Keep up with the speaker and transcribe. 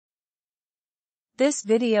This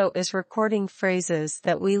video is recording phrases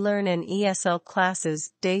that we learn in ESL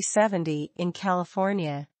classes day 70 in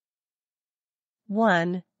California.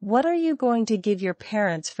 1. What are you going to give your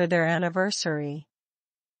parents for their anniversary?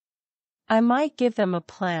 I might give them a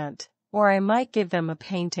plant, or I might give them a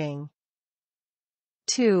painting.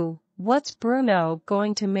 2. What's Bruno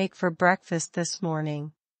going to make for breakfast this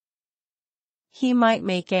morning? He might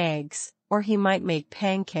make eggs, or he might make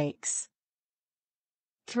pancakes.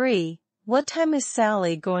 3. What time is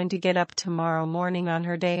Sally going to get up tomorrow morning on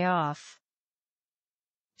her day off?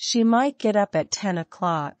 She might get up at 10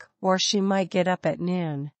 o'clock, or she might get up at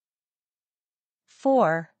noon.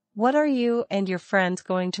 4. What are you and your friends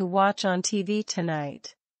going to watch on TV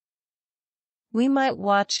tonight? We might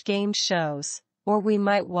watch game shows, or we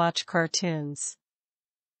might watch cartoons.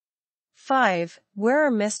 5. Where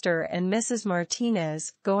are Mr. and Mrs.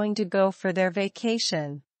 Martinez going to go for their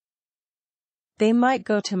vacation? They might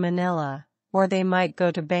go to Manila, or they might go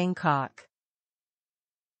to Bangkok.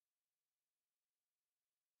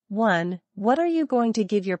 1. What are you going to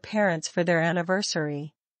give your parents for their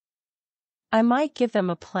anniversary? I might give them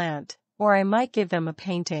a plant, or I might give them a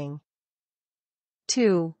painting.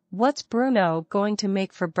 2. What's Bruno going to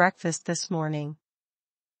make for breakfast this morning?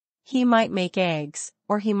 He might make eggs,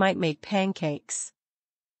 or he might make pancakes.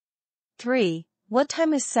 3. What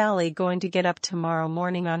time is Sally going to get up tomorrow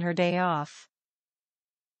morning on her day off?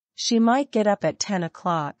 She might get up at 10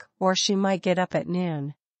 o'clock, or she might get up at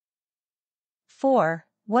noon. 4.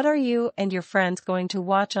 What are you and your friends going to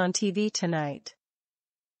watch on TV tonight?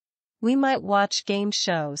 We might watch game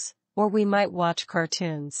shows, or we might watch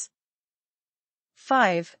cartoons.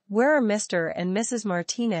 5. Where are Mr. and Mrs.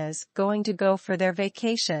 Martinez going to go for their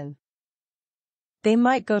vacation? They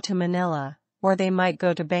might go to Manila, or they might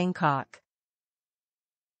go to Bangkok.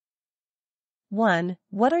 1.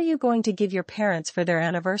 What are you going to give your parents for their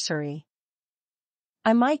anniversary?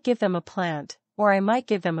 I might give them a plant, or I might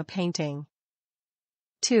give them a painting.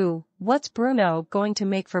 2. What's Bruno going to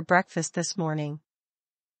make for breakfast this morning?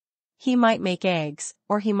 He might make eggs,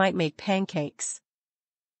 or he might make pancakes.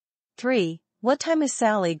 3. What time is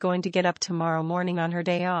Sally going to get up tomorrow morning on her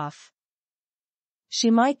day off? She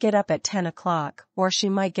might get up at 10 o'clock, or she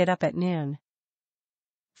might get up at noon.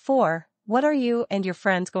 4. What are you and your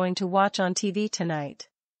friends going to watch on TV tonight?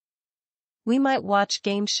 We might watch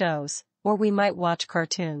game shows, or we might watch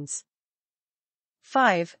cartoons.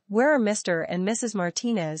 5. Where are Mr. and Mrs.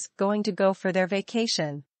 Martinez going to go for their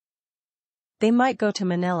vacation? They might go to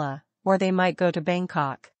Manila, or they might go to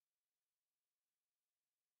Bangkok.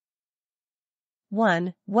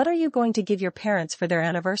 1. What are you going to give your parents for their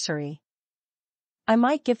anniversary? I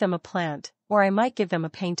might give them a plant, or I might give them a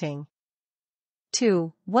painting.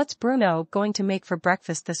 2. What's Bruno going to make for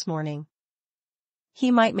breakfast this morning?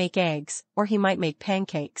 He might make eggs, or he might make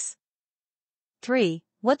pancakes. 3.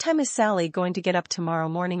 What time is Sally going to get up tomorrow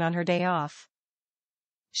morning on her day off?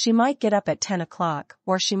 She might get up at 10 o'clock,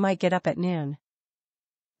 or she might get up at noon.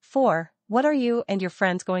 4. What are you and your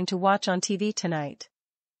friends going to watch on TV tonight?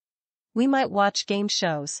 We might watch game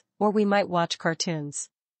shows, or we might watch cartoons.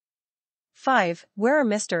 5. Where are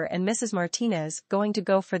Mr. and Mrs. Martinez going to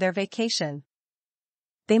go for their vacation?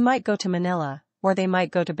 They might go to Manila, or they might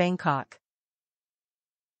go to Bangkok.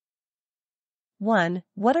 1.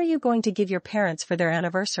 What are you going to give your parents for their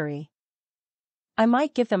anniversary? I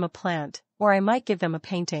might give them a plant, or I might give them a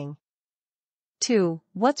painting. 2.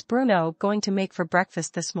 What's Bruno going to make for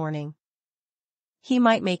breakfast this morning? He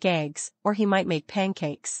might make eggs, or he might make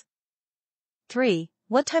pancakes. 3.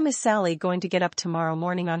 What time is Sally going to get up tomorrow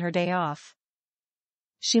morning on her day off?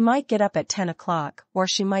 She might get up at 10 o'clock, or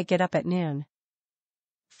she might get up at noon.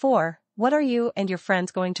 4. What are you and your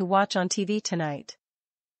friends going to watch on TV tonight?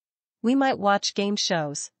 We might watch game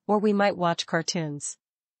shows, or we might watch cartoons.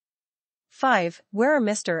 5. Where are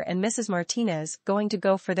Mr. and Mrs. Martinez going to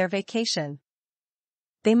go for their vacation?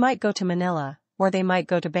 They might go to Manila, or they might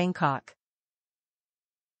go to Bangkok.